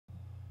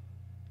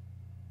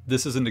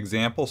This is an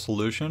example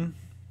solution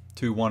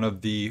to one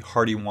of the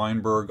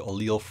Hardy-Weinberg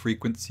allele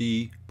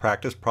frequency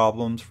practice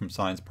problems from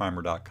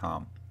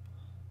SciencePrimer.com.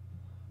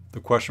 The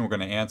question we're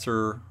going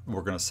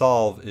to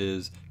solve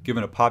is,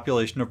 given a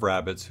population of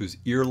rabbits whose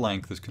ear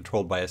length is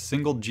controlled by a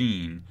single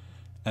gene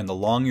and the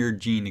long-eared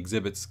gene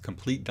exhibits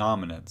complete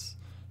dominance,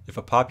 if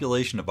a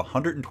population of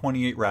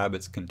 128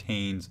 rabbits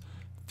contains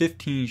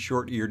 15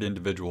 short-eared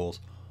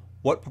individuals,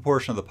 what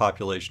proportion of the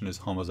population is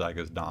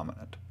homozygous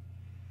dominant?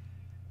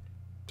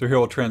 So here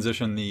we'll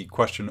transition the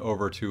question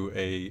over to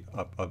a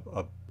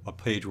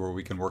page where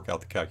we can work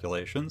out the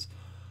calculations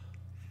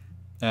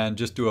and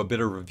just do a bit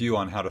of review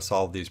on how to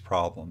solve these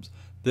problems.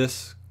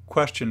 This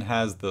question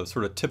has the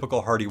sort of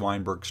typical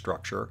Hardy-Weinberg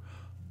structure,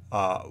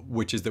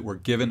 which is that we're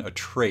given a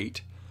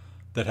trait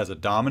that has a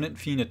dominant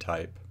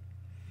phenotype,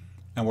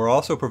 and we're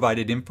also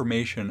provided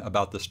information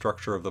about the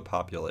structure of the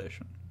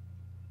population.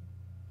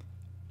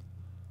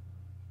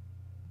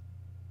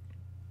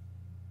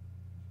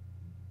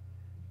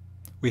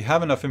 We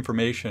have enough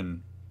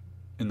information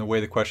in the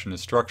way the question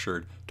is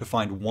structured to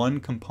find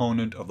one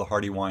component of the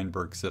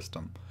Hardy-Weinberg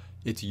system.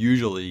 It's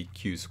usually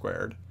Q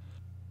squared.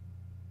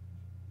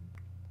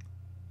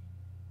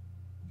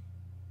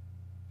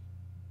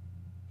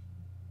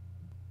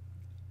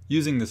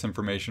 Using this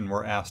information,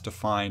 we're asked to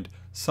find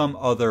some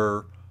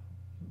other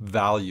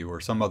value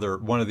or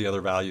one of the other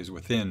values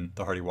within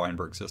the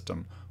Hardy-Weinberg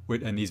system.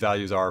 And these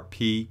values are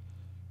P,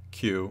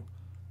 Q,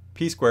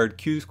 P squared,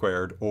 Q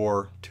squared,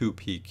 or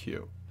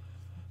 2PQ.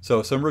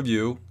 So some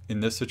review. In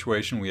this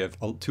situation, we have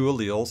two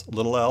alleles,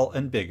 little l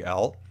and big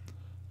L.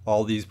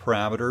 All these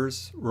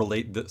parameters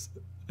relate this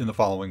in the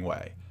following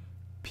way.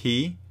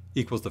 P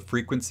equals the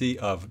frequency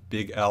of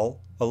big L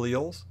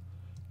alleles.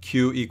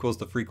 Q equals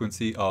the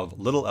frequency of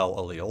little l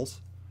alleles.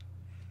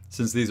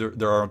 Since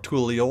there are two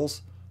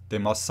alleles, they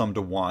must sum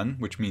to 1,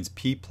 which means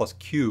P plus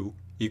Q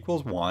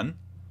equals 1.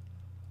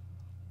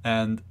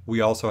 And we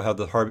also have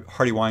the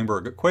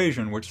Hardy-Weinberg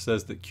equation, which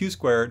says that Q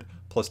squared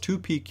plus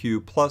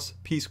 2PQ plus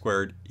P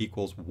squared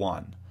equals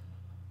 1.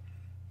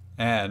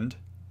 And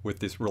with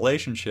this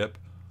relationship,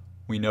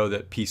 we know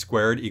that P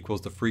squared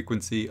equals the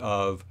frequency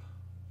of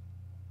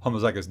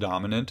homozygous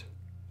dominant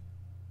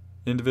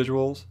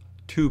individuals,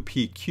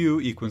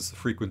 2PQ equals the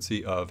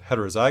frequency of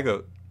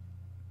heterozygous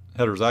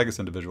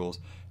individuals,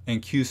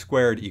 and Q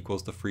squared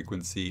equals the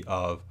frequency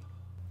of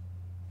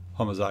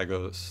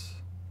homozygous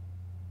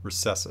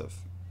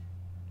recessive.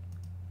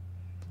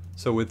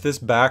 So with this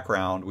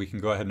background, we can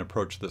go ahead and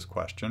approach this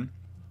question.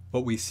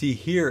 What we see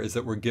here is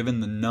that we're given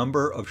the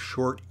number of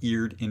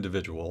short-eared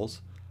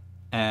individuals,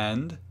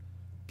 and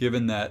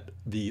given that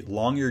the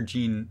long-eared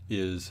gene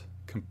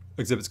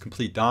exhibits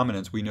complete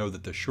dominance, we know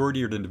that the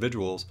short-eared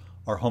individuals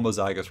are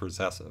homozygous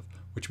recessive,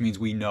 which means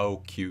we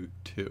know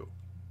Q2,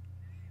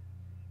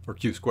 or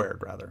Q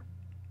squared rather.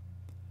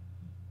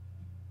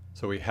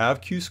 So we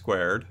have Q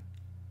squared,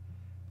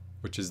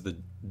 which is the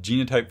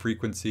genotype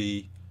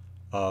frequency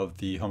of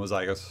the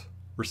homozygous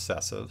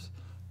recessives.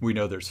 We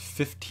know there's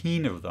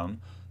 15 of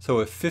them, so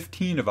if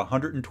 15 of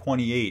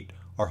 128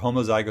 are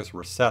homozygous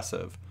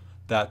recessive,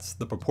 that's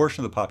the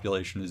proportion of the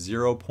population is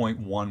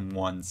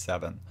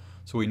 0.117.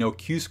 So we know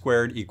Q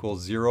squared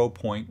equals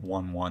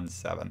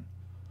 0.117.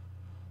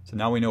 So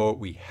now we know what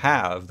we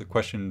have. The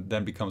question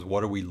then becomes,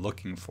 what are we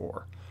looking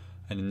for?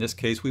 And in this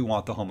case, we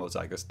want the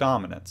homozygous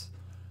dominance.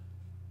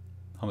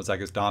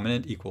 Homozygous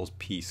dominant equals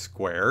P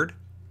squared.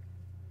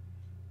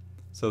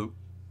 So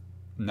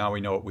now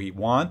we know what we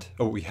want,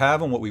 or what we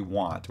have and what we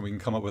want, and we can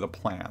come up with a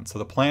plan. So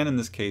the plan in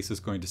this case is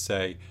going to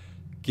say,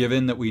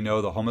 given that we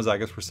know the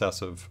homozygous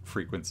recessive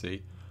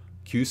frequency,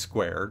 Q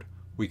squared,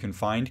 we can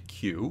find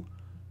Q.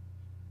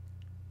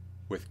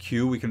 With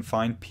Q we can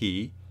find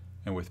P,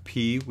 and with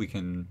P we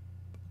can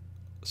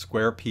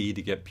square P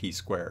to get P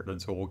squared.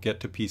 And so we'll get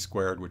to P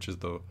squared, which is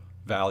the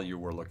value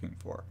we're looking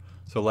for.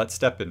 So let's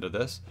step into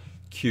this.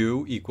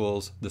 Q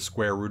equals the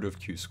square root of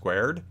Q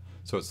squared.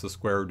 So it's the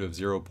square root of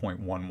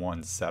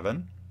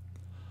 0.117.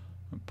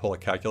 Pull a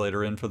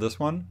calculator in for this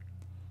one.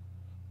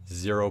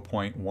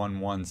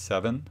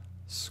 0.117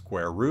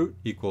 square root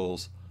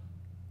equals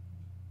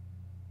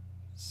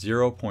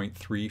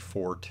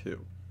 0.342.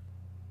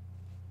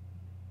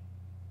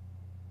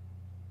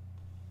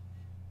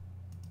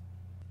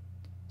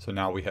 So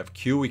now we have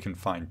Q, we can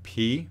find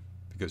P,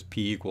 because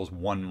P equals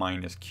 1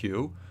 minus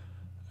Q.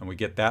 And we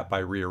get that by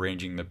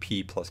rearranging the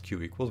P plus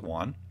Q equals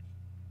 1.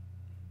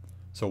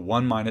 So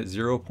 1 minus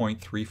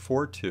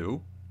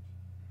 0.342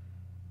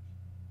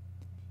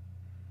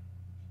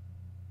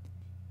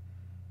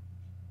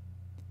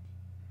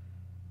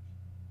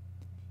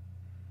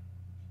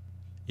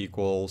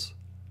 equals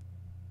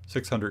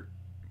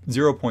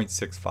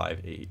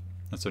 0.658.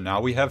 And so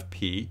now we have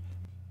P,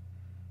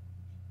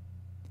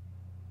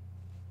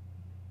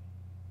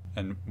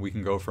 and we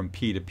can go from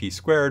P to P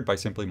squared by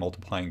simply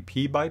multiplying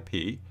P by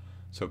P.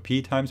 So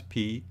P times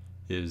P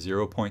is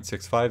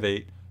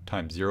 0.658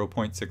 times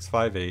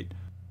 0.658,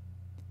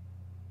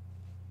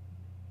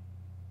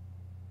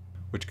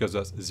 which gives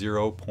us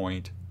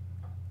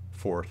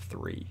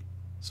 0.43.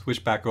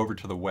 Switch back over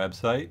to the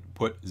website,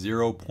 put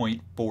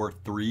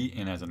 0.43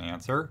 in as an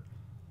answer,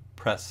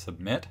 press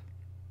submit,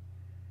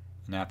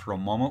 and after a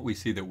moment we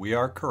see that we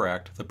are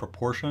correct. The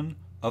proportion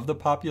of the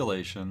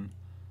population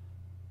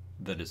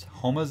that is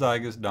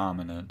homozygous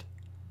dominant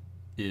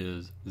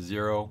is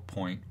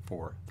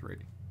 0.43.